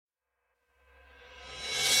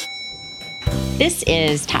This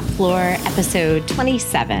is Top Floor episode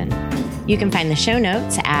 27. You can find the show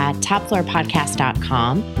notes at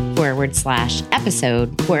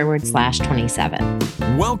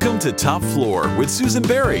topfloorpodcast.com/episode/27. Welcome to Top Floor with Susan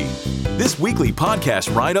Berry. This weekly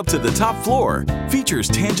podcast Ride Up to the Top Floor features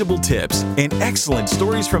tangible tips and excellent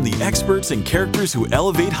stories from the experts and characters who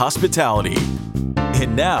elevate hospitality.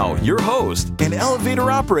 And now, your host and elevator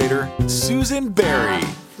operator, Susan Berry.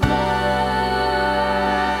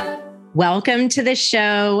 Welcome to the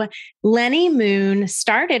show. Lenny Moon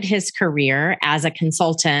started his career as a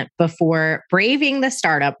consultant before braving the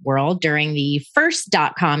startup world during the first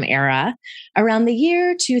dot-com era around the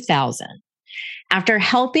year 2000. After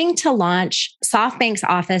helping to launch SoftBank's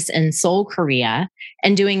office in Seoul, Korea,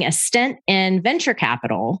 and doing a stint in venture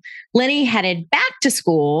capital, Lenny headed back to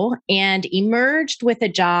school and emerged with a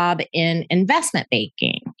job in investment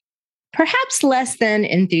banking, perhaps less than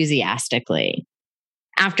enthusiastically.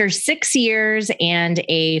 After 6 years and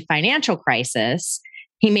a financial crisis,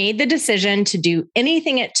 he made the decision to do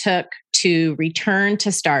anything it took to return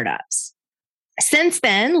to startups. Since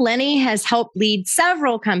then, Lenny has helped lead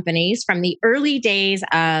several companies from the early days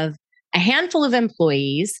of a handful of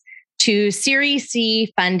employees to Series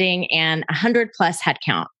C funding and 100 plus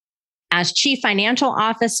headcount. As Chief Financial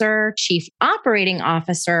Officer, Chief Operating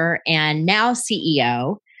Officer, and now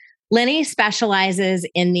CEO, Lenny specializes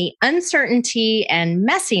in the uncertainty and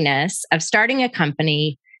messiness of starting a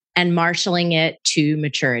company and marshaling it to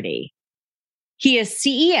maturity. He is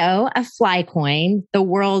CEO of Flycoin, the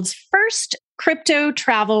world's first crypto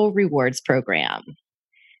travel rewards program.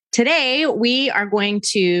 Today, we are going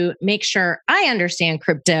to make sure I understand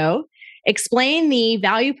crypto, explain the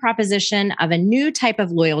value proposition of a new type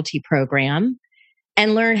of loyalty program,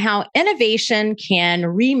 and learn how innovation can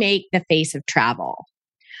remake the face of travel.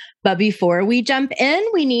 But before we jump in,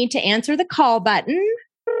 we need to answer the call button.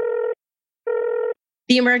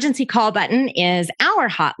 The emergency call button is our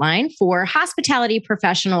hotline for hospitality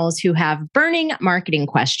professionals who have burning marketing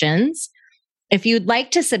questions. If you'd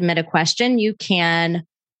like to submit a question, you can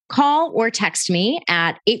call or text me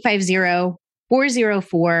at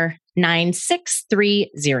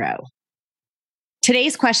 850-404-9630.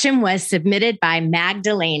 Today's question was submitted by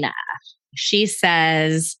Magdalena. She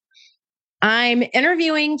says, I'm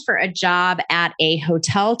interviewing for a job at a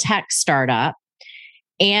hotel tech startup,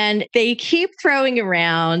 and they keep throwing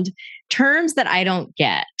around terms that I don't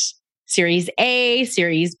get. Series A,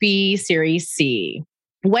 Series B, Series C.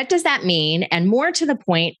 What does that mean? And more to the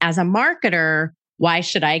point, as a marketer, why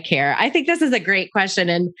should I care? I think this is a great question,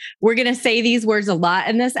 and we're going to say these words a lot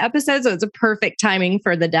in this episode, so it's a perfect timing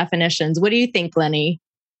for the definitions. What do you think, Lenny?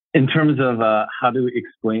 In terms of how to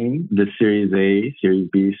explain the Series A, Series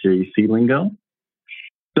B, Series C lingo.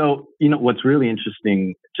 So, what's really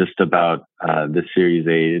interesting just about the Series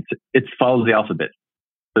A, it follows the alphabet.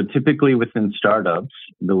 So typically within startups,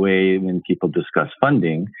 the way when people discuss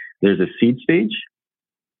funding, there's a seed stage,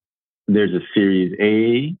 there's a Series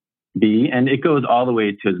A, B, and it goes all the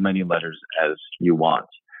way to as many letters as you want.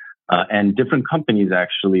 And different companies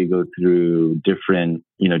actually go through different,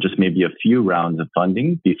 just maybe a few rounds of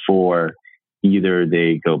funding before either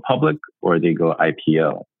they go public or they go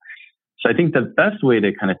IPO. So I think the best way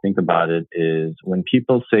to kind of think about it is when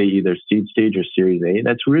people say either seed stage or Series A,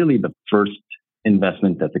 that's really the first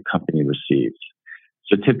investment that the company receives.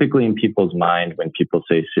 So typically in people's mind, when people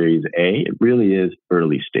say Series A, it really is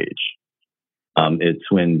early stage. It's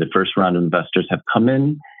when the first round of investors have come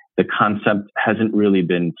in, the concept hasn't really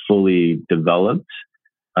been fully developed,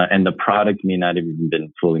 and the product may not have even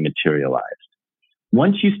been fully materialized.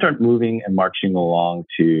 Once you start moving and marching along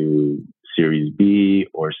to Series B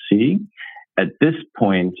or C, at this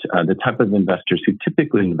point, the type of investors who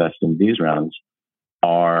typically invest in these rounds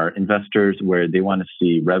are investors where they want to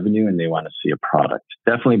see revenue and they want to see a product,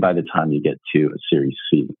 definitely by the time you get to a Series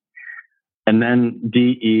C. And then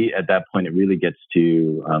DE, at that point, it really gets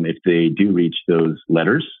to, if they do reach those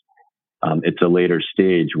letters, it's a later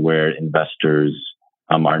stage where investors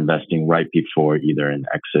are investing right before either an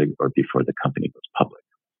exit or before the company goes public.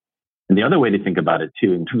 And the other way to think about it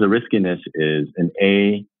too, in terms of riskiness, is an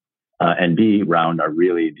A and B round are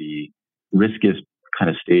really the riskiest kind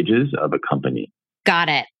of stages of a company. Got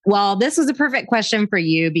it. Well, this was a perfect question for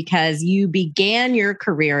you because you began your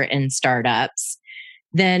career in startups,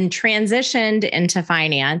 then transitioned into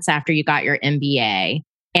finance after you got your MBA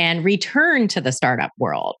and returned to the startup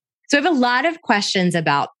world. So I have a lot of questions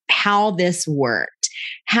about how this worked.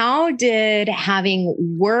 How did having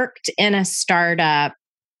worked in a startup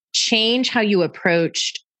change how you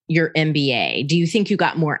approached your MBA? Do you think you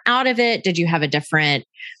got more out of it? Did you have a different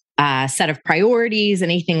set of priorities,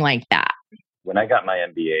 anything like that? When I got my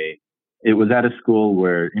MBA, it was at a school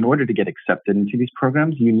where in order to get accepted into these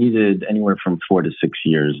programs, you needed anywhere from 4 to 6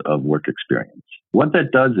 years of work experience. What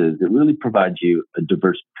that does is it really provides you a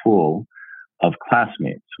diverse pool of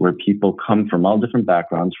classmates where people come from all different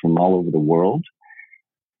backgrounds from all over the world.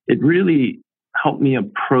 It really helped me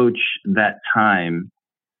approach that time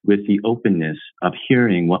with the openness of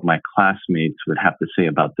hearing what my classmates would have to say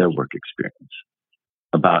about their work experience,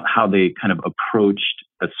 about how they kind of approached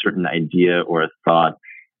a certain idea or a thought,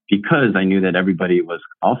 because I knew that everybody was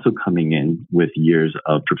also coming in with years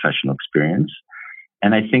of professional experience.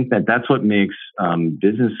 And I think that that's what makes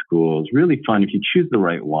business schools really fun if you choose the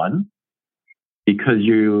right one, because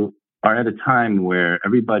you are at a time where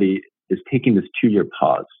everybody is taking this 2-year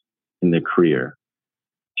pause in their career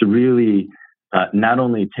to really not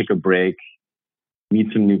only take a break, meet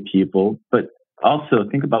some new people, but also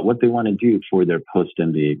think about what they want to do for their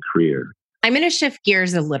post-MBA career. I'm going to shift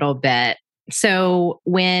gears a little bit. So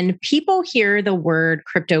when people hear the word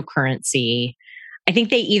cryptocurrency, I think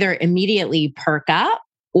they either immediately perk up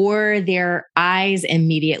or their eyes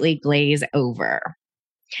immediately glaze over.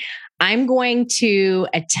 I'm going to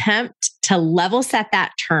attempt to level set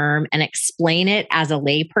that term and explain it as a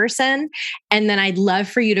layperson. And then I'd love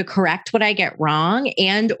for you to correct what I get wrong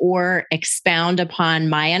and or expound upon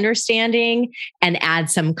my understanding and add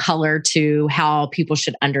some color to how people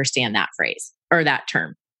should understand that phrase or that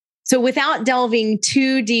term. So without delving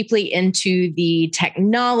too deeply into the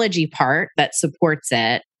technology part that supports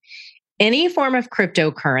it, any form of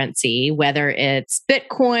cryptocurrency, whether it's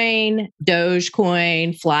Bitcoin,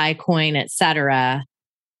 Dogecoin, Flycoin, etc.,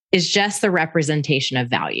 is just the representation of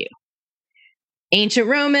value. Ancient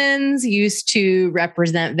Romans used to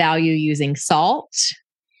represent value using salt.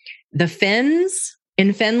 The Finns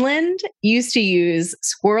in Finland used to use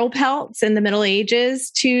squirrel pelts in the Middle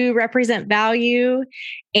Ages to represent value.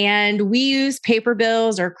 And we use paper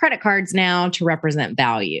bills or credit cards now to represent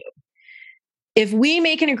value. If we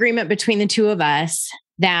make an agreement between the two of us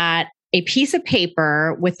that a piece of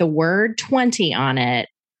paper with the word 20 on it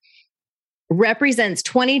represents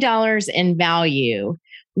 $20 in value,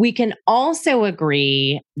 we can also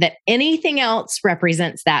agree that anything else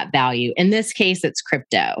represents that value. In this case, it's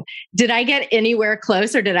crypto. Did I get anywhere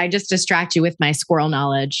close or did I just distract you with my squirrel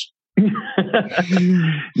knowledge?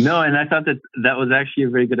 No, and I thought that that was actually a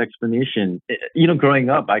very good explanation. Growing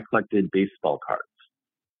up, I collected baseball cards.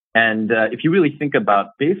 And if you really think about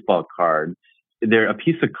baseball cards, they're a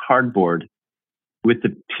piece of cardboard with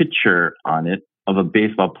the picture on it of a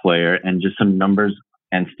baseball player and just some numbers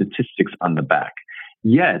and statistics on the back.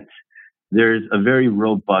 Yet, there's a very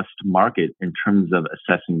robust market in terms of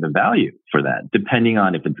assessing the value for that, depending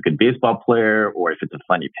on if it's a good baseball player or if it's a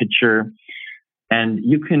funny picture. And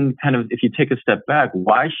you can kind of, if you take a step back,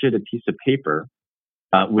 why should a piece of paper,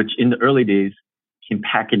 which in the early days came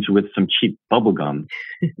packaged with some cheap bubble gum,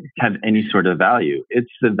 have any sort of value?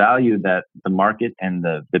 It's the value that the market and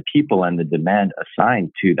the people and the demand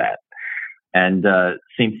assign to that. And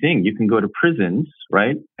same thing, you can go to prisons,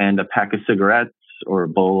 right? And a pack of cigarettes or a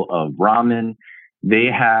bowl of ramen, they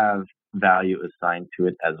have value assigned to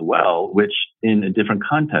it as well, which in a different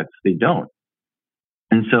context, they don't.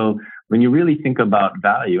 And so when you really think about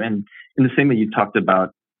value, and in the same way you talked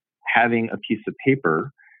about having a piece of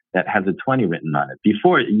paper that has a 20 written on it,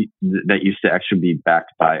 before that used to actually be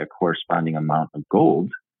backed by a corresponding amount of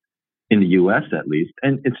gold, in the US at least,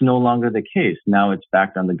 and it's no longer the case. Now it's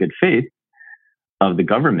backed on the good faith of the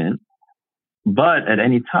government, but at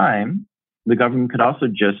any time, the government could also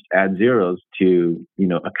just add zeros to,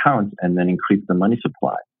 accounts and then increase the money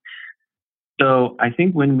supply. So I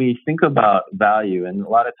think when we think about value, and a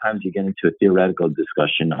lot of times you get into a theoretical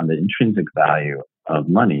discussion on the intrinsic value of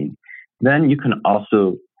money, then you can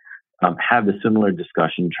also have a similar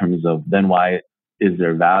discussion in terms of then why is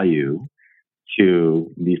there value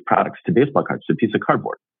to these products, to baseball cards, to a piece of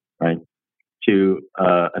cardboard, right? To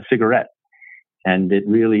a cigarette. And it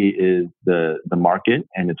really is the market,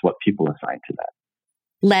 and it's what people assign to that.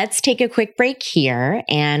 Let's take a quick break here,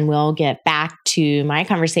 and we'll get back to my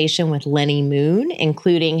conversation with Lenny Moon,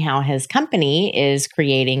 including how his company is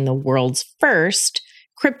creating the world's first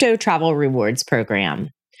crypto travel rewards program.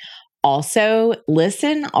 Also,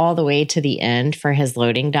 listen all the way to the end for his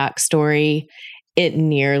loading dock story. It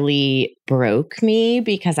nearly broke me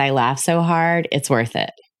because I laughed so hard. It's worth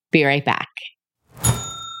it. Be right back.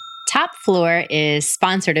 Top Floor is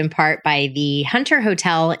sponsored in part by the Hunter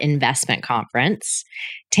Hotel Investment Conference,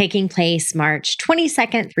 taking place March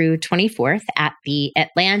 22nd through 24th at the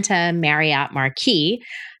Atlanta Marriott Marquis.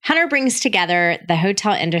 Hunter brings together the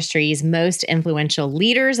hotel industry's most influential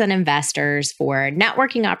leaders and investors for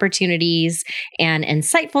networking opportunities and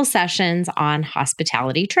insightful sessions on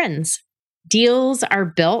hospitality trends. Deals are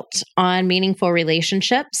built on meaningful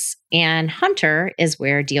relationships, and Hunter is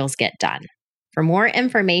where deals get done. For more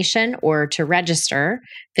information or to register,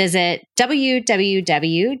 visit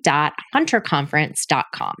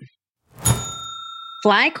www.hunterconference.com.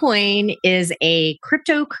 Flycoin is a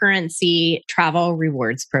cryptocurrency travel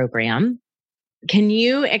rewards program. Can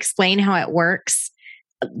you explain how it works?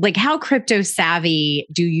 Like, how crypto savvy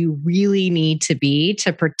do you really need to be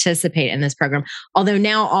to participate in this program? Although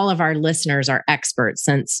now all of our listeners are experts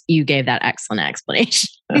since you gave that excellent explanation.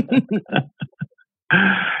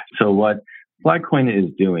 So what Flycoin is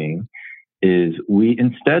doing is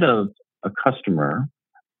instead of a customer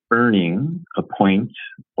earning a point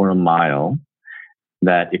or a mile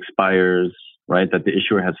that expires, right, that the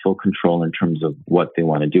issuer has full control in terms of what they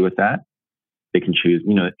want to do with that. They can choose,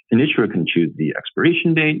 an issuer can choose the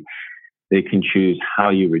expiration date. They can choose how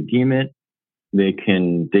you redeem it. They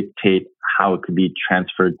can dictate how it could be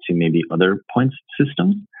transferred to maybe other points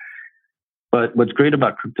systems. But what's great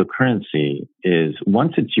about cryptocurrency is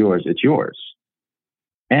once it's yours, it's yours.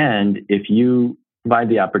 And if you provide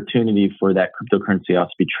the opportunity for that cryptocurrency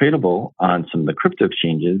also to be tradable on some of the crypto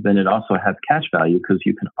exchanges, then it also has cash value because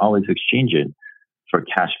you can always exchange it for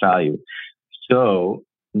cash value. So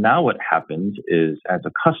now what happens is, as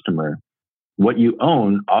a customer, what you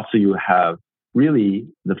own, also you have really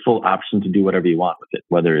the full option to do whatever you want with it,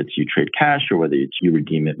 whether it's you trade cash or whether it's you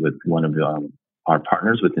redeem it with one of our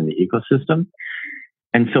partners within the ecosystem.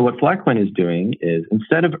 And so what Flycoin is doing is,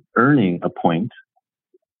 instead of earning a point,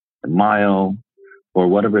 a mile, or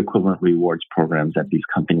whatever equivalent rewards programs that these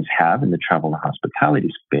companies have in the travel and hospitality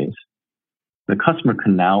space, the customer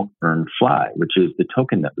can now earn Fly, which is the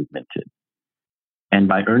token that we've minted. And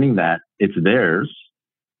by earning that, it's theirs.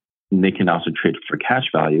 And they can also trade for cash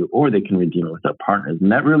value, or they can redeem it with their partners.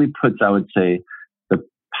 And that really puts, I would say, the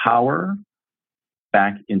power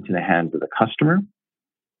back into the hands of the customer.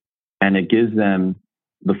 And it gives them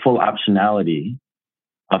the full optionality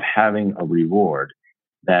of having a reward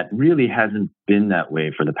that really hasn't been that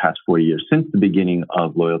way for the past 4 years, since the beginning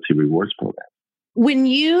of loyalty rewards programs. When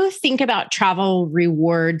you think about travel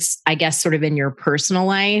rewards, I guess sort of in your personal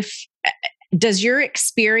life, does your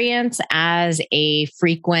experience as a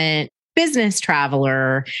frequent business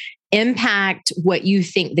traveler impact what you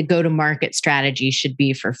think the go-to-market strategy should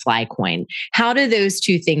be for Flycoin? How do those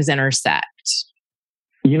two things intersect?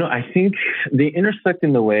 I think they intersect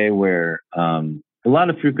in the way where a lot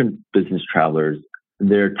of frequent business travelers,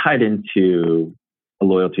 they're tied into a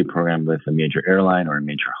loyalty program with a major airline or a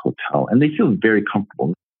major hotel, and they feel very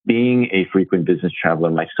comfortable. Being a frequent business traveler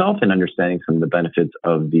myself and understanding some of the benefits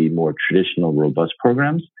of the more traditional, robust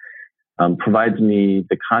programs provides me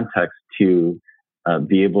the context to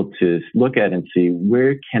be able to look at and see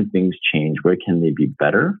where can things change, where can they be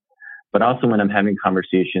better. But also when I'm having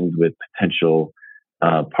conversations with potential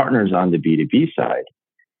partners on the B2B side,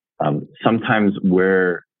 sometimes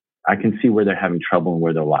where I can see where they're having trouble and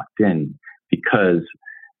where they're locked in, because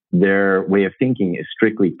their way of thinking is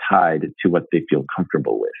strictly tied to what they feel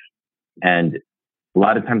comfortable with. And a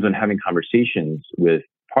lot of times when having conversations with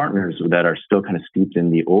partners that are still kind of steeped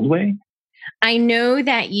in the old way. I know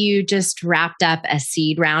that you just wrapped up a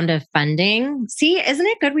seed round of funding. See, isn't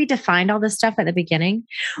it good we defined all this stuff at the beginning?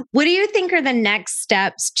 What do you think are the next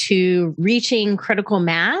steps to reaching critical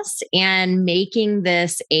mass and making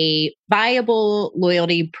this a viable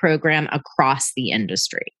loyalty program across the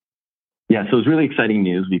industry? Yeah, so it was really exciting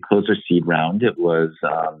news. We closed our seed round. It was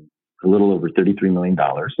a little over $33 million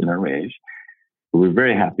in our raise. We were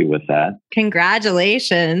very happy with that.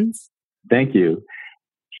 Congratulations. Thank you.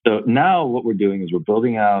 So now what we're doing is we're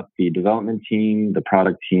building out the development team, the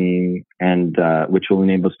product team, and which will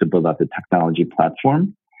enable us to build out the technology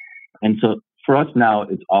platform. And so for us now,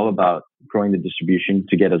 it's all about growing the distribution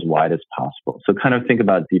to get as wide as possible. So kind of think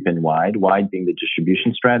about deep and wide being the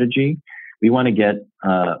distribution strategy. We want to get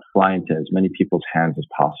Fly into as many people's hands as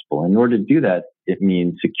possible. In order to do that, it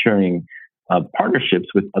means securing partnerships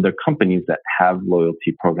with other companies that have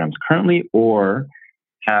loyalty programs currently or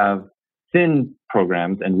have thin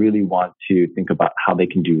programs and really want to think about how they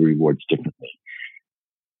can do rewards differently.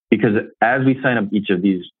 Because as we sign up each of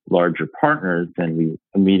these larger partners, then we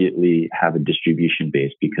immediately have a distribution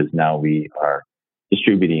base because now we are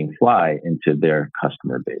distributing Fly into their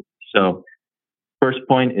customer base. So first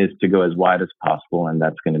point is to go as wide as possible, and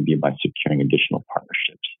that's going to be by securing additional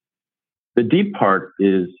partnerships. The deep part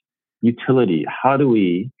is utility. How do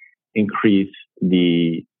we increase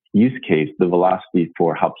the use case, the velocity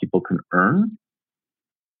for how people can earn,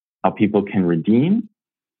 how people can redeem,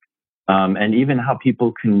 and even how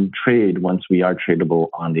people can trade once we are tradable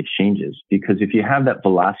on the exchanges? Because if you have that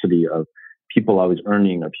velocity of people always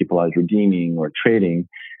earning or people always redeeming or trading,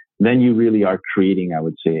 then you really are creating, I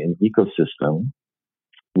would say, an ecosystem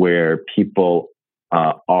where people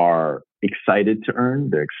are excited to earn,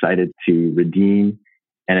 they're excited to redeem.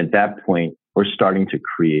 And at that point, we're starting to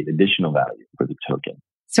create additional value for the token.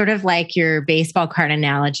 Sort of like your baseball card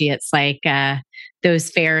analogy. It's like those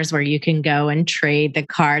fairs where you can go and trade the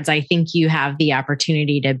cards. I think you have the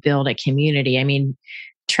opportunity to build a community. I mean,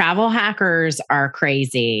 travel hackers are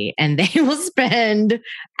crazy and they will spend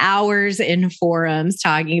hours in forums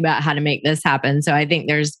talking about how to make this happen. So I think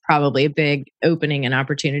there's probably a big opening and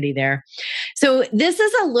opportunity there. So this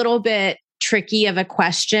is a little bit tricky of a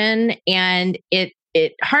question, and it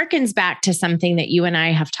harkens back to something that you and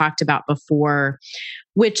I have talked about before,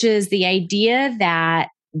 which is the idea that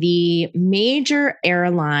the major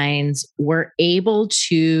airlines were able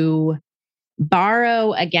to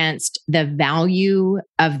borrow against the value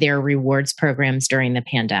of their rewards programs during the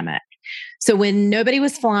pandemic. So when nobody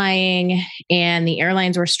was flying and the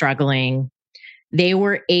airlines were struggling, they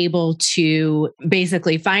were able to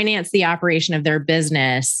basically finance the operation of their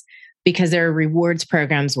business because their rewards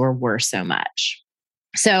programs were worth so much.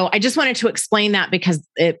 So I just wanted to explain that because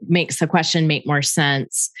it makes the question make more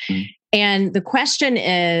sense. Mm-hmm. And the question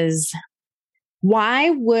is, why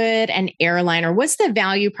would an airline, or what's the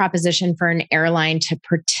value proposition for an airline to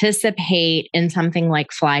participate in something like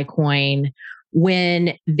Flycoin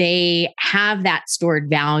when they have that stored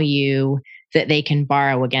value that they can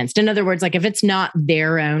borrow against? In other words, like if it's not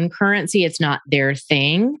their own currency, it's not their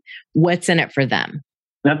thing, what's in it for them?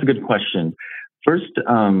 That's a good question. First,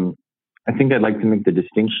 I think I'd like to make the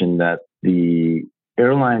distinction that the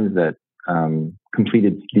airlines that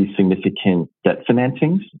completed these significant debt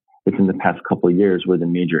financings within the past couple of years were the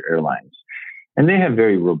major airlines. And they have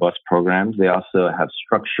very robust programs. They also have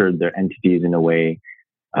structured their entities in a way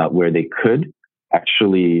where they could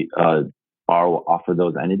actually borrow off of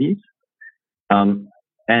those entities. And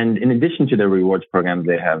in addition to their rewards programs,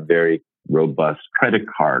 they have very robust credit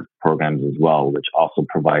card programs as well, which also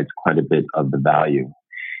provides quite a bit of the value.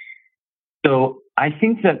 So I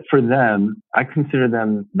think that for them, I consider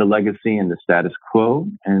them the legacy and the status quo,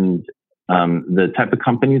 and the type of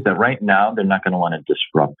companies that right now, they're not going to want to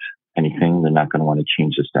disrupt anything. They're not going to want to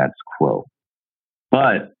change the status quo.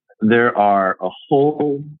 But there are a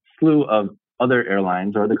whole slew of other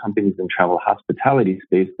airlines or other companies in travel hospitality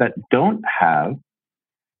space that don't have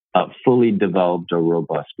fully developed or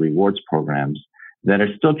robust rewards programs that are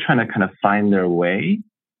still trying to kind of find their way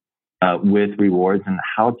with rewards and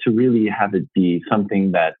how to really have it be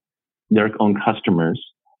something that their own customers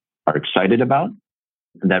are excited about,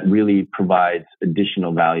 that really provides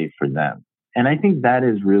additional value for them. And I think that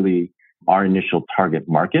is really our initial target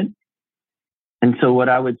market. And so what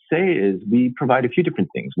I would say is we provide a few different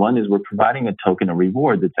things. One is we're providing a token, a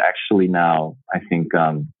reward that's actually now, I think,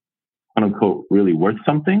 quote unquote, really worth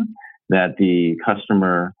something that the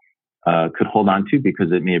customer could hold on to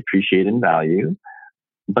because it may appreciate in value.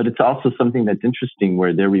 But it's also something that's interesting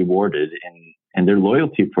where they're rewarded and their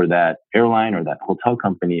loyalty for that airline or that hotel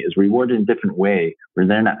company is rewarded in a different way where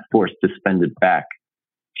they're not forced to spend it back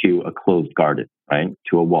to a closed garden, right?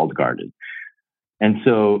 To a walled garden. And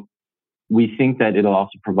so we think that it'll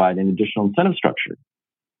also provide an additional incentive structure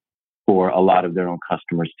for a lot of their own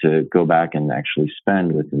customers to go back and actually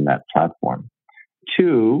spend within that platform.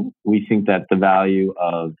 Two, we think that the value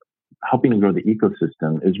of helping to grow the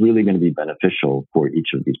ecosystem is really going to be beneficial for each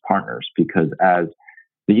of these partners, because as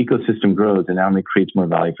the ecosystem grows, it not only creates more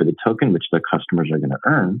value for the token, which the customers are going to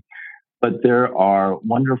earn, but there are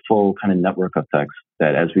wonderful kind of network effects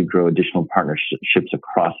that as we grow additional partnerships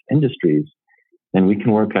across industries, then we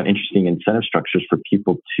can work on interesting incentive structures for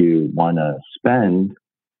people to want to spend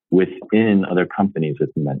within other companies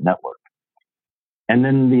within that network. And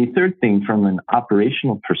then the third thing from an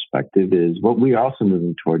operational perspective is what we are also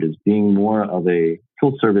moving toward is being more of a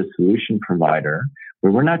full service solution provider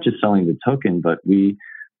where we're not just selling the token, but we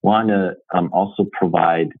want to also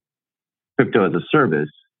provide crypto as a service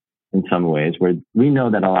in some ways where we know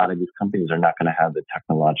that a lot of these companies are not going to have the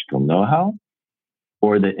technological know-how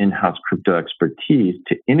or the in-house crypto expertise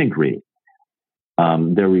to integrate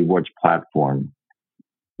their rewards platform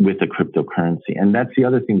with a cryptocurrency. And that's the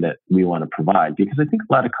other thing that we want to provide, because I think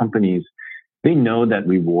a lot of companies, they know that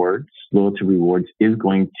rewards, loyalty rewards is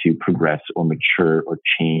going to progress or mature or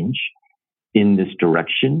change in this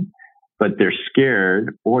direction, but they're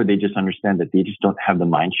scared or they just understand that they just don't have the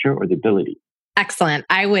mind share or the ability. Excellent.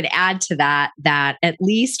 I would add to that at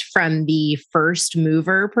least from the first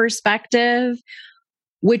mover perspective,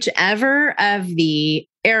 whichever of the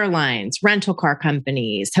airlines, rental car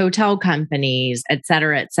companies, hotel companies, et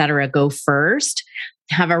cetera, go first,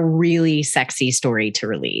 have a really sexy story to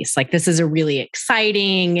release. Like, this is a really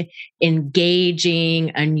exciting,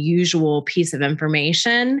 engaging, unusual piece of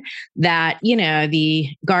information that, the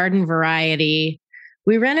garden variety,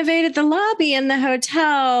 we renovated the lobby in the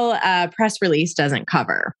hotel press release doesn't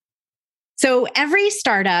cover. So every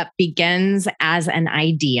startup begins as an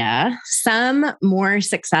idea, some more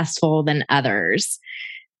successful than others.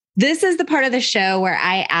 This is the part of the show where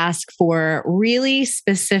I ask for really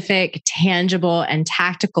specific, tangible, and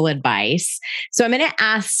tactical advice. So I'm going to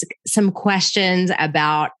ask some questions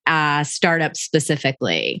about startups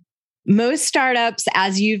specifically. Most startups,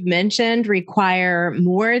 as you've mentioned, require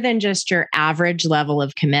more than just your average level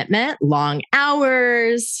of commitment, long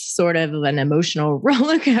hours, sort of an emotional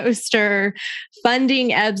roller coaster,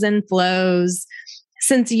 funding ebbs and flows.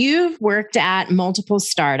 Since you've worked at multiple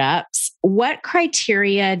startups, what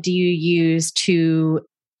criteria do you use to,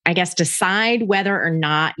 decide whether or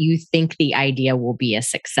not you think the idea will be a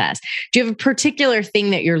success? Do you have a particular thing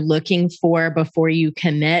that you're looking for before you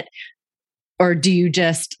commit? Or do you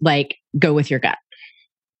just go with your gut?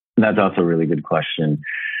 That's also a really good question.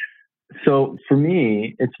 So for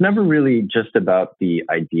me, it's never really just about the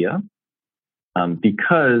idea,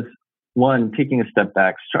 because one, taking a step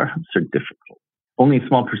back, startups are difficult. Only a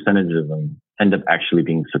small percentage of them end up actually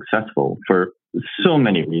being successful for so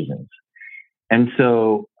many reasons. And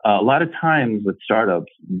so a lot of times with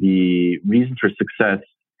startups, the reason for success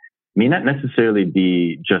may not necessarily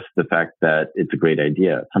be just the fact that it's a great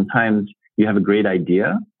idea. Sometimes you have a great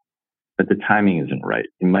idea, but the timing isn't right.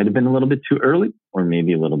 It might have been a little bit too early or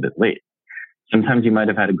maybe a little bit late. Sometimes you might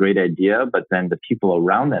have had a great idea, but then the people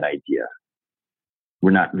around that idea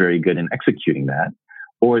were not very good in executing that,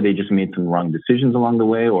 or they just made some wrong decisions along the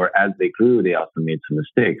way, or as they grew, they also made some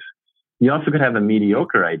mistakes. You also could have a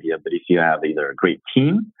mediocre idea, but if you have either a great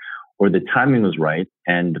team or the timing was right,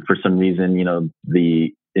 and for some reason,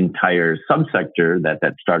 the entire subsector that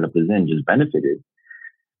startup is in just benefited,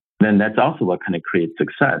 then that's also what kind of creates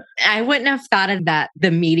success. I wouldn't have thought of that.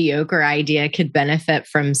 The mediocre idea could benefit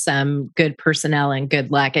from some good personnel and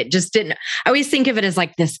good luck. It just didn't. I always think of it as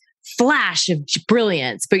like this flash of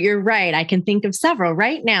brilliance, but you're right. I can think of several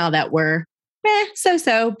right now that were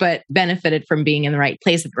so-so, but benefited from being in the right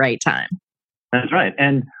place at the right time. That's right.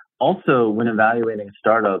 And also when evaluating a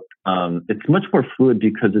startup, it's much more fluid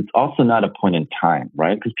because it's also not a point in time,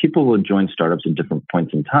 right? Because people will join startups at different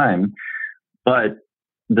points in time, but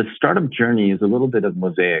the startup journey is a little bit of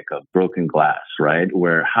mosaic of broken glass, right?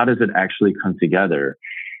 Where how does it actually come together?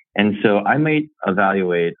 And so I might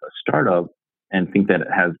evaluate a startup and think that it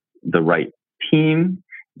has the right team,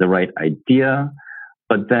 the right idea,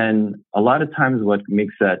 but then a lot of times what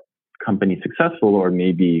makes that company successful or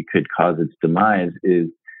maybe could cause its demise is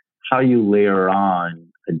how you layer on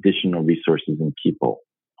additional resources and people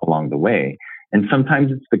along the way. And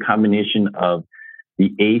sometimes it's the combination of the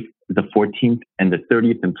 8th, the 14th, and the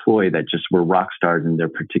 30th employee that just were rock stars in their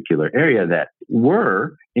particular area that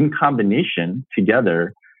were, in combination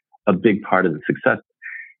together, a big part of the success.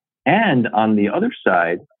 And on the other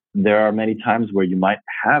side, there are many times where you might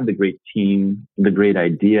have the great team, the great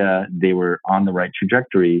idea, they were on the right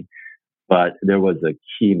trajectory, but there was a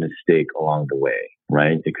key mistake along the way,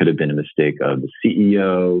 right? It could have been a mistake of the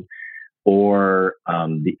CEO or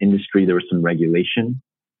the industry. There was some regulation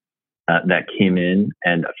that came in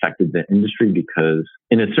and affected the industry because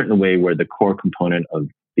in a certain way where the core component of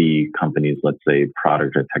the company's, let's say,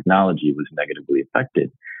 product or technology was negatively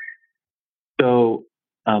affected. So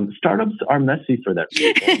startups are messy for that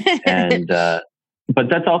reason. And but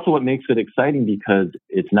that's also what makes it exciting because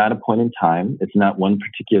it's not a point in time. It's not one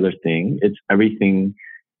particular thing. It's everything,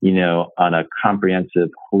 on a comprehensive,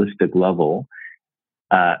 holistic level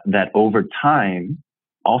that over time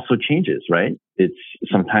also changes, right? It's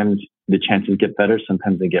sometimes the chances get better,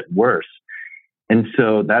 sometimes they get worse. And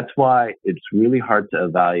so that's why it's really hard to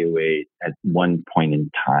evaluate at one point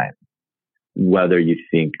in time, whether you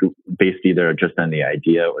think based either just on the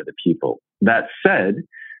idea or the people. That said,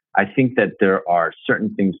 I think that there are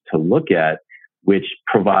certain things to look at which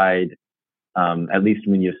provide, at least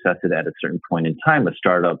when you assess it at a certain point in time, a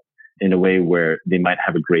startup in a way where they might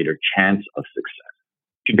have a greater chance of success.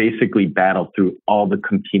 To basically battle through all the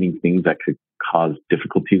competing things that could cause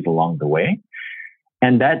difficulties along the way.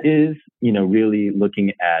 And that is, really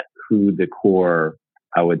looking at who the core,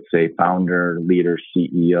 I would say, founder, leader,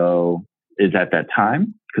 CEO is at that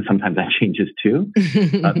time, because sometimes that changes too.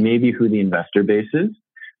 Maybe who the investor base is.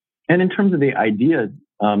 And in terms of the idea,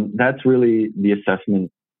 that's really the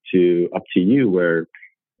assessment up to you, where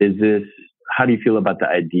how do you feel about the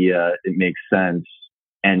idea? It makes sense.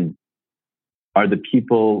 And are the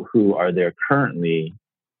people who are there currently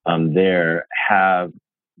there have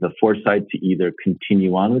the foresight to either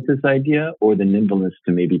continue on with this idea or the nimbleness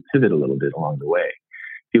to maybe pivot a little bit along the way?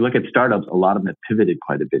 If you look at startups, a lot of them have pivoted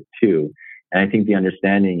quite a bit too. And I think the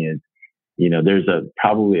understanding is, there's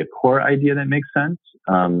probably a core idea that makes sense.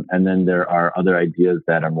 And then there are other ideas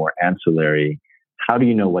that are more ancillary. How do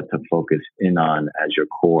you know what to focus in on as your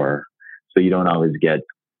core so you don't always get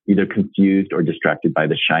either confused or distracted by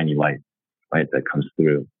the shiny light, right, that comes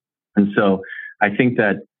through? And so I think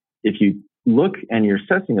that if you look and you're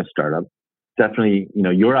assessing a startup, definitely,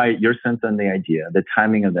 your sense on the idea, the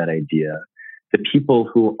timing of that idea, the people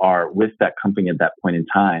who are with that company at that point in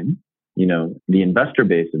time, the investor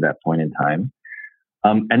base at that point in time.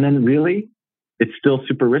 And then really, it's still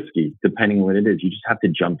super risky depending on what it is. You just have to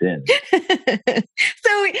jump in.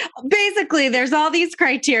 So basically, there's all these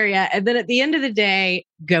criteria. And then at the end of the day,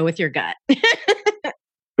 go with your gut.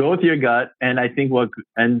 Go with your gut. And I think what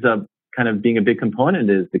ends up kind of being a big component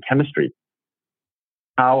is the chemistry.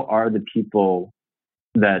 How are the people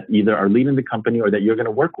that either are leading the company or that you're going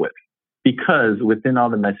to work with? Because within all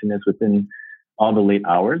the messiness, within all the late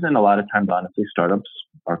hours, and a lot of times, honestly, startups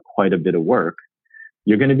are quite a bit of work,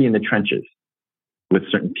 you're going to be in the trenches with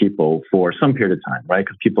certain people for some period of time, right?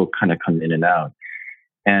 Because people kind of come in and out.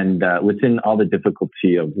 And within all the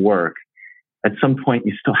difficulty of work, at some point,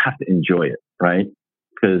 you still have to enjoy it, right?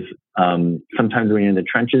 Because sometimes when you're in the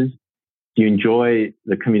trenches, you enjoy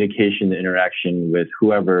the communication, the interaction with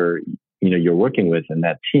whoever you're working with in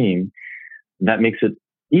that team. That makes it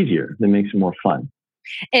easier. That makes it more fun.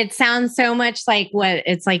 It sounds so much like what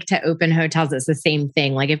it's like to open hotels. It's the same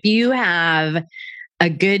thing. Like if you have a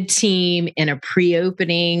good team in a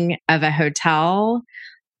pre-opening of a hotel,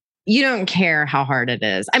 you don't care how hard it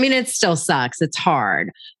is. I mean, it still sucks. It's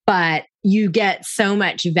hard, but you get so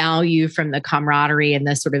much value from the camaraderie and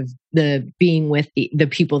the sort of the being with the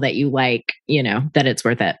people that you like, that it's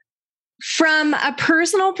worth it. From a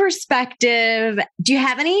personal perspective, do you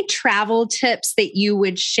have any travel tips that you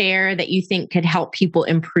would share that you think could help people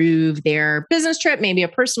improve their business trip, maybe a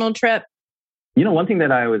personal trip? One thing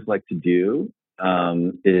that I always like to do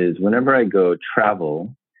is whenever I go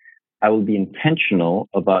travel, I will be intentional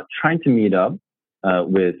about trying to meet up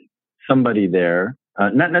with somebody there,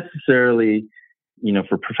 not necessarily,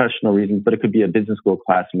 for professional reasons, but it could be a business school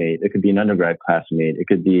classmate. It could be an undergrad classmate. It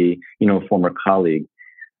could be, a former colleague.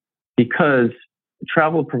 Because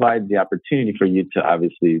travel provides the opportunity for you to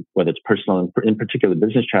obviously, whether it's personal and in particular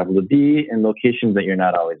business travel, to be in locations that you're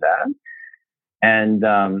not always at. And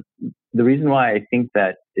the reason why I think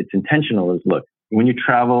that it's intentional is, look, when you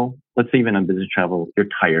travel, let's say even on business travel, you're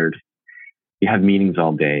tired. You have meetings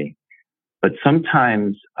all day. But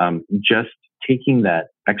sometimes just taking that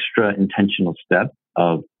extra intentional step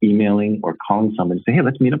of emailing or calling someone and say, hey,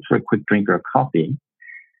 let's meet up for a quick drink or a coffee,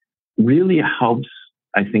 really helps,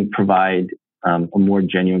 I think, provide a more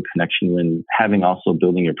genuine connection when also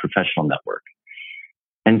building your professional network.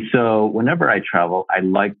 And so whenever I travel, I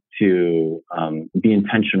like to be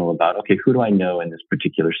intentional about, okay, who do I know in this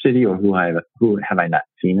particular city, or who have I not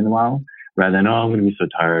seen in a while, rather than, I'm going to be so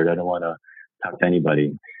tired, I don't want to talk to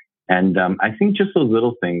anybody. And I think just those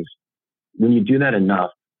little things, when you do that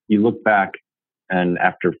enough, you look back and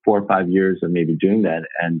after 4 or 5 years of maybe doing that,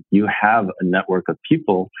 and you have a network of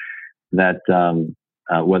people that,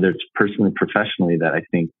 whether it's personally or professionally, that I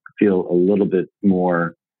think feel a little bit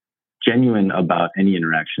more genuine about any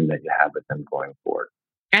interaction that you have with them going forward.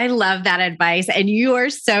 I love that advice. And you are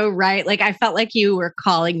so right. Like, I felt like you were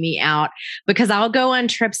calling me out, because I'll go on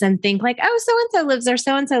trips and think like, oh, so-and-so lives there,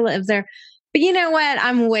 so-and-so lives there. But you know what?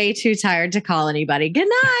 I'm way too tired to call anybody. Good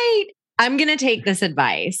night. I'm going to take this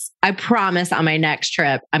advice. I promise on my next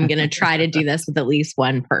trip, I'm going to try to do this with at least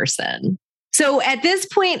one person. So at this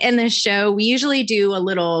point in the show, we usually do a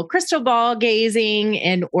little crystal ball gazing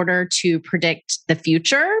in order to predict the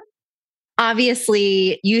future.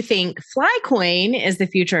 Obviously, you think Flycoin is the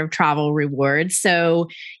future of travel rewards, so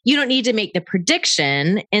you don't need to make the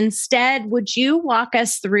prediction. Instead, would you walk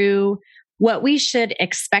us through what we should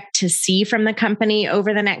expect to see from the company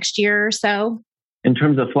over the next year or so? In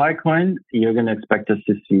terms of Flycoin, you're going to expect us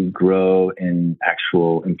to see grow in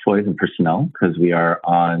actual employees and personnel, because we are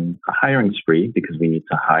on a hiring spree, because we need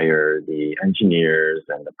to hire the engineers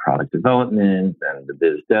and the product development and the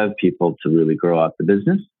biz dev people to really grow out the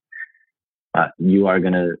business. You are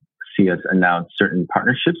going to see us announce certain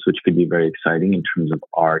partnerships, which could be very exciting in terms of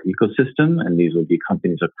our ecosystem. And these will be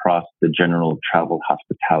companies across the general travel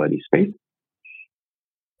hospitality space.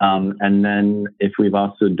 And then if we've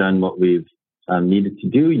also done what we've needed to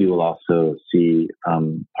do, you will also see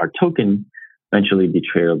our token eventually be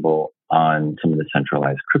tradable on some of the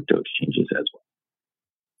centralized crypto exchanges as well.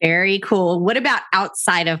 Very cool. What about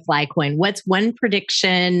outside of Flycoin? What's one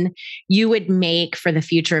prediction you would make for the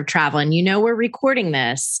future of travel? And you know, we're recording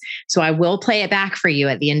this, so I will play it back for you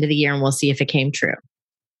at the end of the year and we'll see if it came true.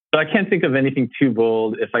 So I can't think of anything too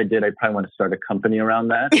bold. If I did, I'd probably want to start a company around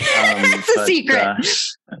that. That's a secret.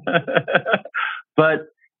 But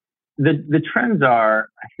the trends are,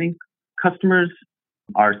 I think customers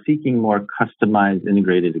are seeking more customized,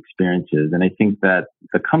 integrated experiences. And I think that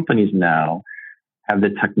the companies now have the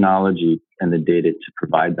technology and the data to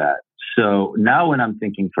provide that. So now when I'm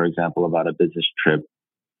thinking, for example, about a business trip,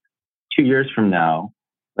 2 years from now,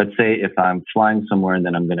 let's say if I'm flying somewhere and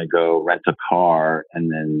then I'm going to go rent a car and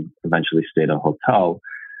then eventually stay at a hotel,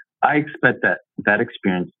 I expect that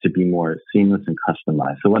experience to be more seamless and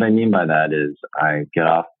customized. So what I mean by that is I get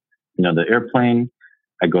off, the airplane,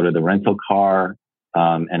 I go to the rental car,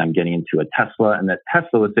 and I'm getting into a Tesla, and that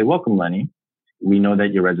Tesla would say, "Welcome, Lenny. We know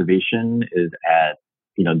that your reservation is at,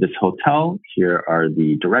 this hotel. Here are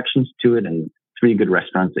the directions to it and 3 good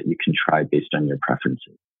restaurants that you can try based on your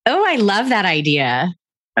preferences." Oh, I love that idea.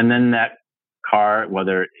 And then that car,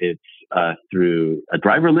 whether it's through a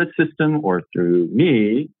driverless system or through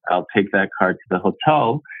me, I'll take that car to the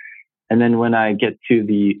hotel. And then when I get to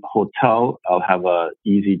the hotel, I'll have a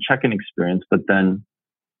easy check-in experience, but then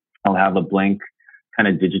I'll have a blank kind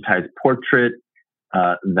of digitized portrait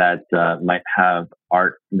that might have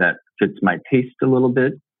art that fits my taste a little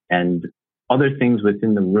bit and other things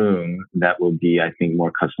within the room that will be, I think,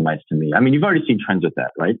 more customized to me. I mean, you've already seen trends with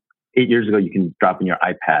that, right? 8 years ago, you can drop in your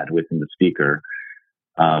iPad within the speaker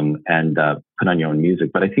and put on your own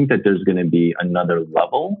music. But I think that there's going to be another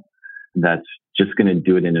level that's just going to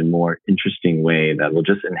do it in a more interesting way that will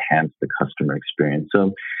just enhance the customer experience.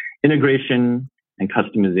 So integration and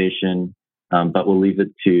customization, but we'll leave it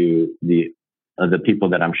to the people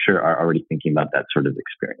that I'm sure are already thinking about that sort of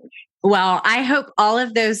experience. Well, I hope all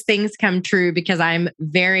of those things come true because I'm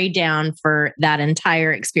very down for that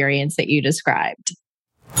entire experience that you described.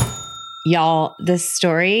 Y'all, the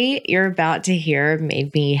story you're about to hear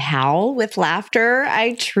made me howl with laughter.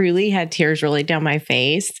 I truly had tears rolling down my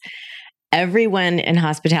face. Everyone in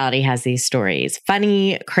hospitality has these stories,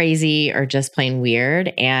 funny, crazy, or just plain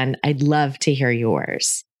weird, and I'd love to hear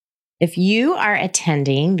yours. If you are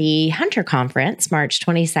attending the Hunter Conference, March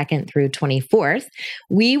 22nd through 24th,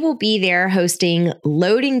 we will be there hosting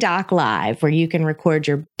Loading Dock Live, where you can record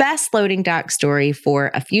your best loading dock story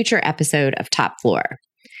for a future episode of Top Floor.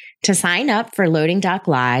 To sign up for Loading Dock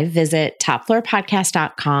Live, visit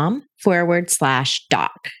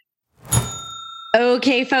topfloorpodcast.com/doc.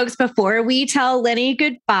 Okay, folks, before we tell Lenny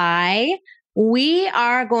goodbye, we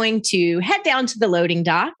are going to head down to the loading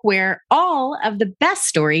dock where all of the best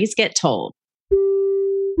stories get told.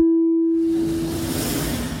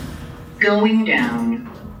 Going down.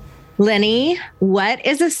 Lenny, what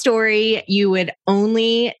is a story you would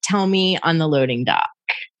only tell me on the loading dock?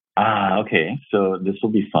 Okay. So this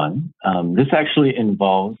will be fun. This actually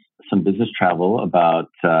involves some business travel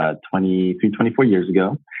about 24 years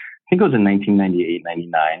ago. I think it was in 1998,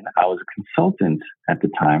 99. I was a consultant at the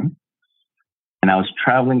time. And I was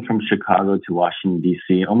traveling from Chicago to Washington,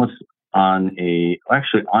 D.C. almost on a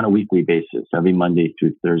weekly basis, every Monday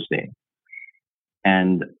through Thursday.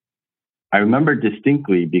 And I remember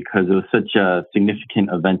distinctly because it was such a significant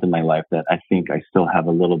event in my life that I think I still have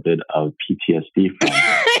a little bit of PTSD from.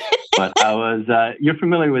 But I was, you're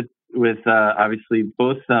familiar with obviously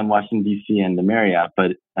both Washington, D.C. and the Marriott,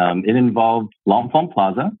 but it involved L'Enfant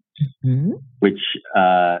Plaza, which,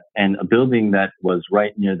 and a building that was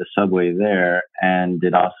right near the subway there. And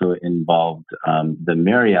it also involved the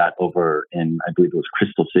Marriott over in, I believe it was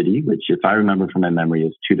Crystal City, which if I remember from my memory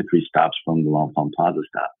is 2 to 3 stops from the L'Enfant Plaza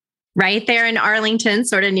stop. Right there in Arlington,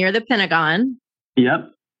 sort of near the Pentagon.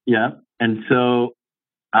 Yep. And so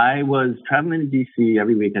I was traveling to DC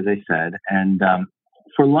every week, as I said, and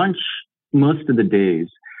for lunch, most of the days,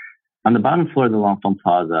 on the bottom floor of the L'Enfant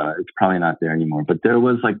Plaza, it's probably not there anymore, but there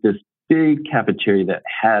was like this big cafeteria that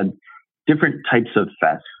had different types of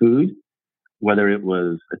fast food, whether it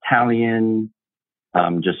was Italian,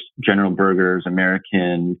 just general burgers,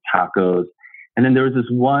 American, tacos. And then there was this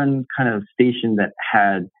one kind of station that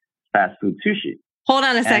had fast food sushi. Hold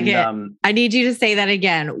on a second. And, I need you to say that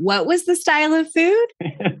again. What was the style of food?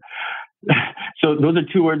 So those are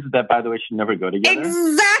 2 words that, by the way, should never go together.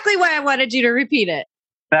 Exactly why I wanted you to repeat it.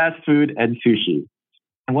 Fast food and sushi.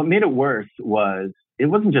 And what made it worse was it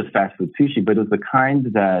wasn't just fast food sushi, but it was the kind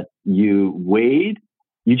that you weighed.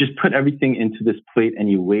 You just put everything into this plate and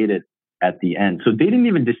you weighed it at the end. So they didn't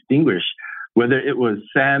even distinguish whether it was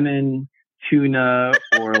salmon, tuna,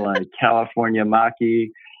 or like California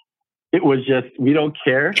maki. it was just, we don't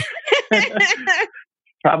care.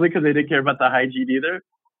 Probably because they didn't care about the hygiene either.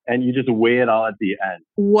 And you just weigh it all at the end.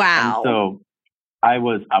 Wow. And so I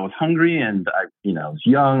was hungry, and I was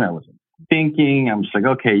young. I wasn't thinking. I'm just like,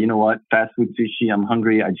 okay, you know what? Fast food sushi. I'm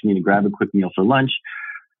hungry. I just need to grab a quick meal for lunch.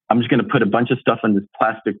 I'm just going to put a bunch of stuff on this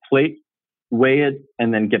plastic plate, weigh it,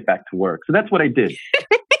 and then get back to work. So that's what I did.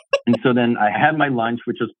 And so then I had my lunch,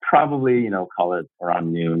 which was probably, call it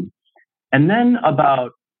around noon. And then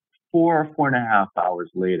about 4.5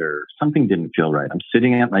 hours later, something didn't feel right. I'm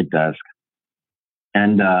sitting at my desk,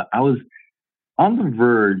 and I was on the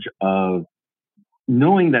verge of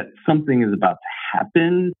knowing that something is about to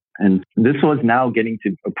happen. And this was now getting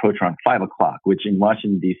to approach around 5 o'clock, which in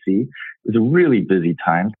Washington, D.C. is a really busy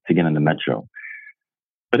time to get on the metro.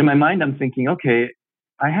 But in my mind, I'm thinking, okay,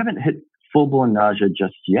 I haven't hit full-blown nausea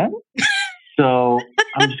just yet. So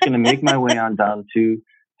I'm just going to make my way on down to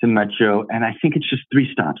metro. And I think it's just 3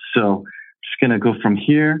 stops. So I'm just going to go from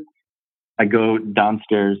here. I go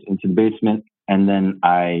downstairs into the basement, and then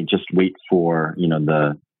I just wait for,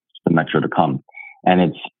 the metro to come. And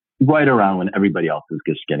it's right around when everybody else is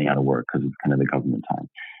just getting out of work, because it's kind of the government time.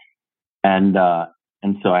 And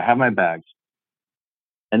so I have my bags.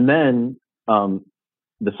 And then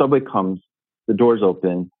the subway comes, the doors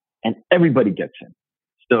open, and everybody gets in.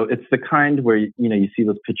 So it's the kind where, you see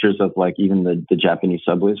those pictures of like even the Japanese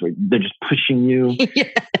subways where they're just pushing you.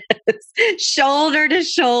 Yes. Shoulder to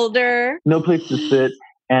shoulder. No place to sit.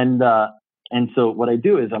 And so what I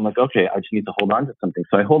do is I'm like, okay, I just need to hold on to something.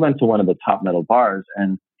 So I hold on to one of the top metal bars,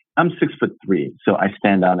 and I'm 6'3". So I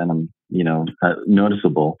stand out and I'm,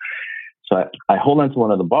 noticeable. So I hold on to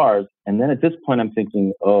one of the bars. And then at this point I'm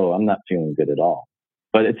thinking, oh, I'm not feeling good at all.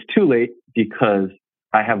 But it's too late, because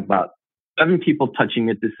I have about 7 people touching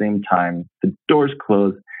me at the same time. The doors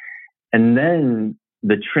close, and then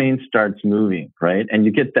the train starts moving, right? And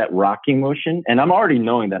you get that rocking motion. And I'm already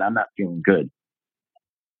knowing that I'm not feeling good.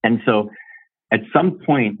 And so at some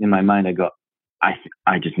point in my mind, I go,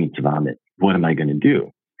 I just need to vomit. What am I going to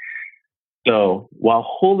do? So while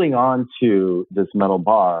holding on to this metal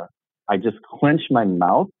bar, I just clench my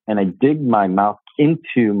mouth and I dig my mouth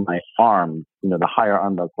into my arm, the higher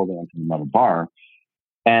arm that I was holding onto the metal bar.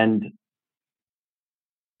 And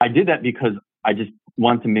I did that because I just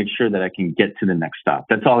wanted to make sure that I can get to the next stop.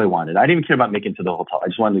 That's all I wanted. I didn't even care about making it to the hotel. I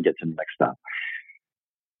just wanted to get to the next stop.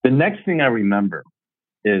 The next thing I remember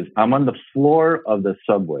is I'm on the floor of the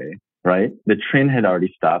subway, right? The train had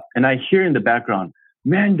already stopped. And I hear in the background,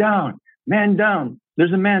 man down,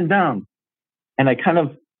 there's a man down. And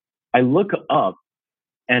I look up,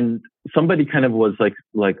 and somebody kind of was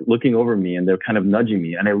like looking over me, and they're kind of nudging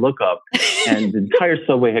me. And I look up, and the entire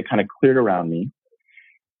subway had kind of cleared around me.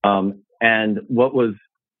 And what was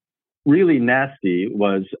really nasty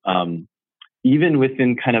was, even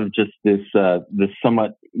within kind of just this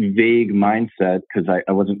somewhat vague mindset, because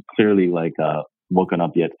I wasn't clearly woken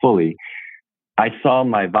up yet fully, I saw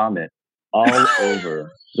my vomit all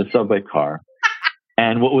over the subway car.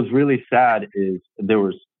 And what was really sad is there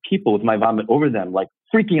was people with my vomit over them,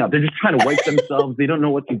 freaking out. They're just trying to wipe themselves. They don't know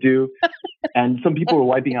what to do. And some people were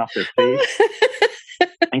wiping off their face.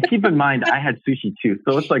 And keep in mind, I had sushi too.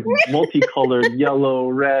 So it's multicolored, yellow,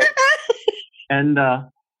 red. And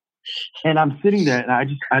I'm sitting there,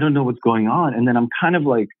 and I don't know what's going on. And then I'm kind of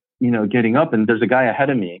getting up, and there's a guy ahead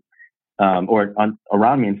of me,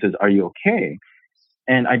 around me, and says, "Are you okay?"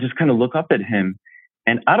 And I just kind of look up at him,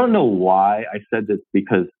 and I don't know why I said this,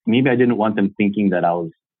 because maybe I didn't want them thinking that I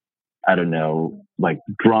was, I don't know,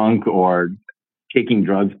 drunk or taking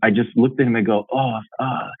drugs. I just looked at him and go,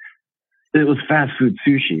 it was fast food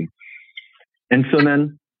sushi. And so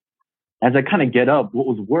then as I kind of get up, what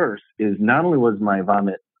was worse is not only was my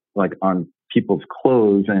vomit on people's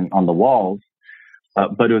clothes and on the walls,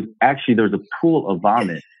 but it was actually, there was a pool of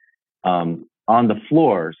vomit on the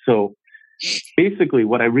floor. So basically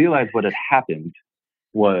what I realized what had happened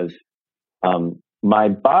was my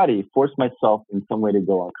body forced myself in some way to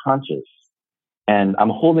go unconscious. And I'm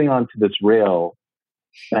holding on to this rail,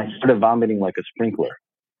 and I started vomiting like a sprinkler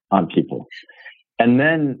on people. And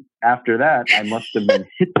then after that, I must have been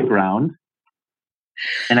hit the ground,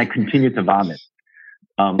 and I continued to vomit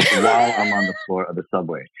while I'm on the floor of the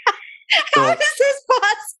subway. So, how is this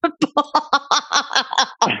possible?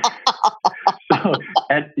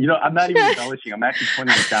 I'm not even embellishing. I'm actually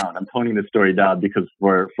toning it down. I'm toning the story down because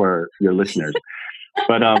for your listeners.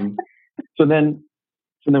 But so then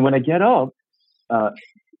when I get up,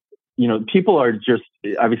 people are just,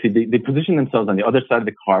 obviously they position themselves on the other side of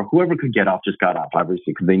the car. Whoever could get off just got off,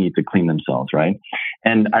 obviously, because they need to clean themselves, right?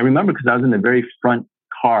 And I remember, because I was in the very front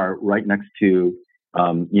car right next to,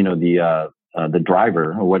 the the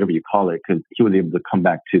driver or whatever you call it, because he was able to come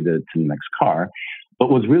back to the next car. But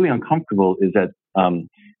what's really uncomfortable is that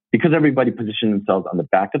because everybody positioned themselves on the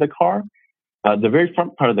back of the car, the very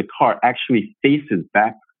front part of the car actually faces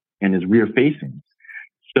back and is rear facing.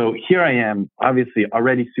 So here I am, obviously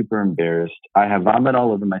already super embarrassed. I have vomit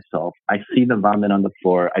all over myself. I see the vomit on the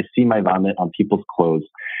floor. I see my vomit on people's clothes.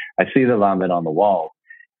 I see the vomit on the wall.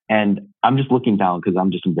 And I'm just looking down because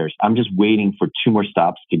I'm just embarrassed. I'm just waiting for 2 more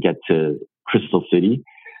stops to get to Crystal City.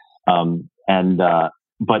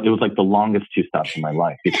 But it was like the longest 2 stops in my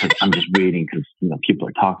life because I'm just waiting because, people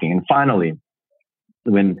are talking. And finally,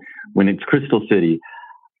 when it's Crystal City,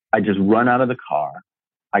 I just run out of the car.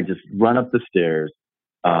 I just run up the stairs.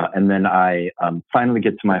 And then I finally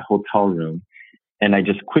get to my hotel room and I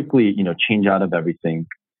just quickly, change out of everything.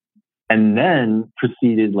 And then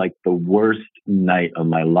proceeded like the worst night of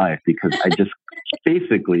my life because I just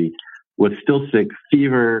basically was still sick,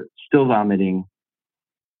 fever, still vomiting.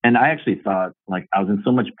 And I actually thought like I was in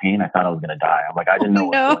so much pain. I thought I was going to die. I'm like, I didn't know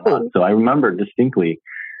what was going on. So I remember distinctly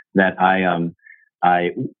that I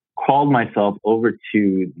crawled myself over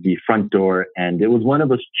to the front door, and it was one of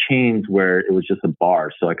those chains where it was just a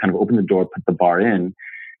bar. So I kind of opened the door, put the bar in,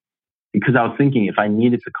 because I was thinking if I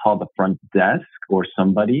needed to call the front desk or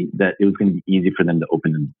somebody, that it was going to be easy for them to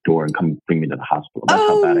open the door and come bring me to the hospital. That's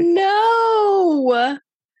how bad I felt. No.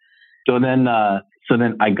 So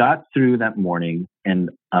then I got through that morning,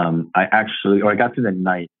 and I got through that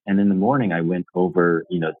night, and in the morning I went over,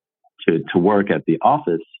 to work at the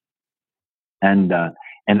office, and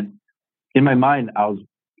in my mind I was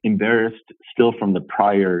embarrassed still from the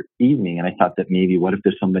prior evening, and I thought that maybe what if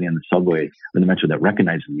there's somebody on the subway or the metro that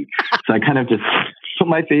recognizes me? So I kind of just put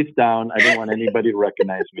my face down. I didn't want anybody to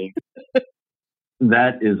recognize me.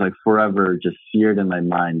 That is like forever just seared in my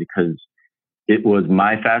mind because it was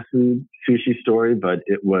my fast food sushi story, but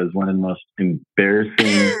it was one of the most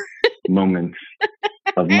embarrassing moments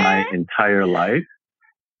of my entire life.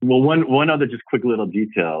 Well, one other just quick little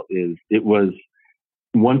detail is it was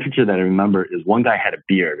one picture that I remember is one guy had a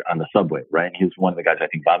beard on the subway, right? He was one of the guys I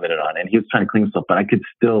think vomited on, and he was trying to clean himself, but I could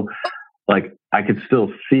still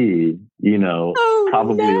see, maybe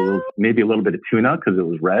a little bit of tuna because it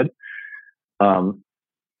was red, on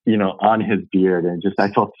his beard, and just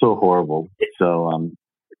I felt so horrible. So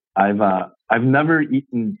I've never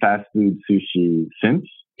eaten fast food sushi since.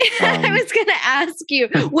 I was going to ask you,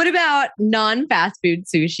 what about non-fast food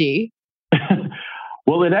sushi?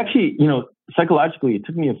 Well, it actually, psychologically, it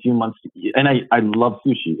took me a few months, and I love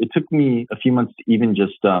sushi. It took me a few months to even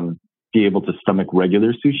just be able to stomach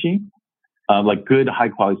regular sushi, like good high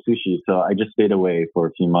quality sushi. So I just stayed away for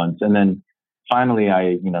a few months, and then finally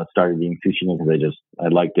I, started eating sushi because I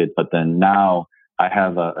liked it. But then now I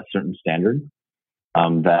have a certain standard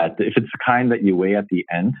that if it's the kind that you weigh at the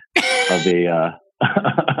end of a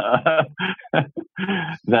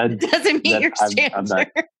that doesn't meet your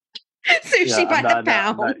standard. Sushi by the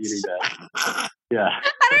pound. I'm not eating that. Yeah.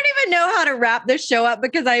 I don't even know how to wrap this show up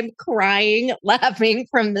because I'm crying, laughing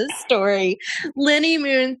from this story. Lenny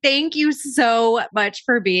Moon, thank you so much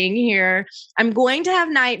for being here. I'm going to have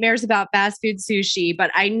nightmares about fast food sushi, but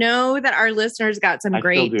I know that our listeners got some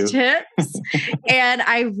great tips, and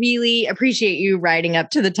I really appreciate you riding up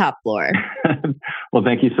to the top floor. Well,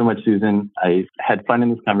 thank you so much, Susan. I had fun in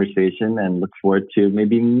this conversation and look forward to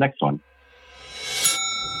maybe the next one.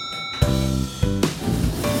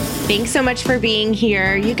 Thanks so much for being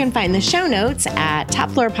here. You can find the show notes at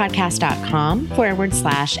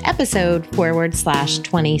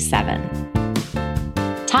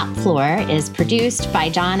topfloorpodcast.com/episode/27. Top Floor is produced by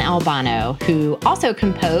John Albano, who also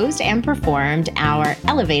composed and performed our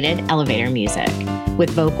elevated elevator music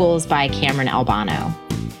with vocals by Cameron Albano.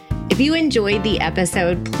 If you enjoyed the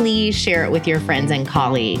episode, please share it with your friends and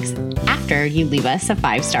colleagues after you leave us a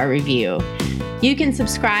 5-star review. You can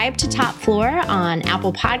subscribe to Top Floor on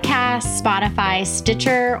Apple Podcasts, Spotify,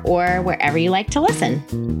 Stitcher, or wherever you like to listen.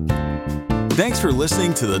 Thanks for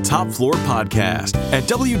listening to the Top Floor Podcast at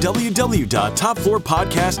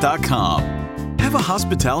www.topfloorpodcast.com. Have a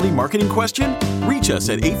hospitality marketing question? Reach us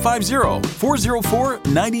at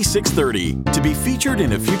 850-404-9630 to be featured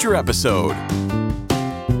in a future episode.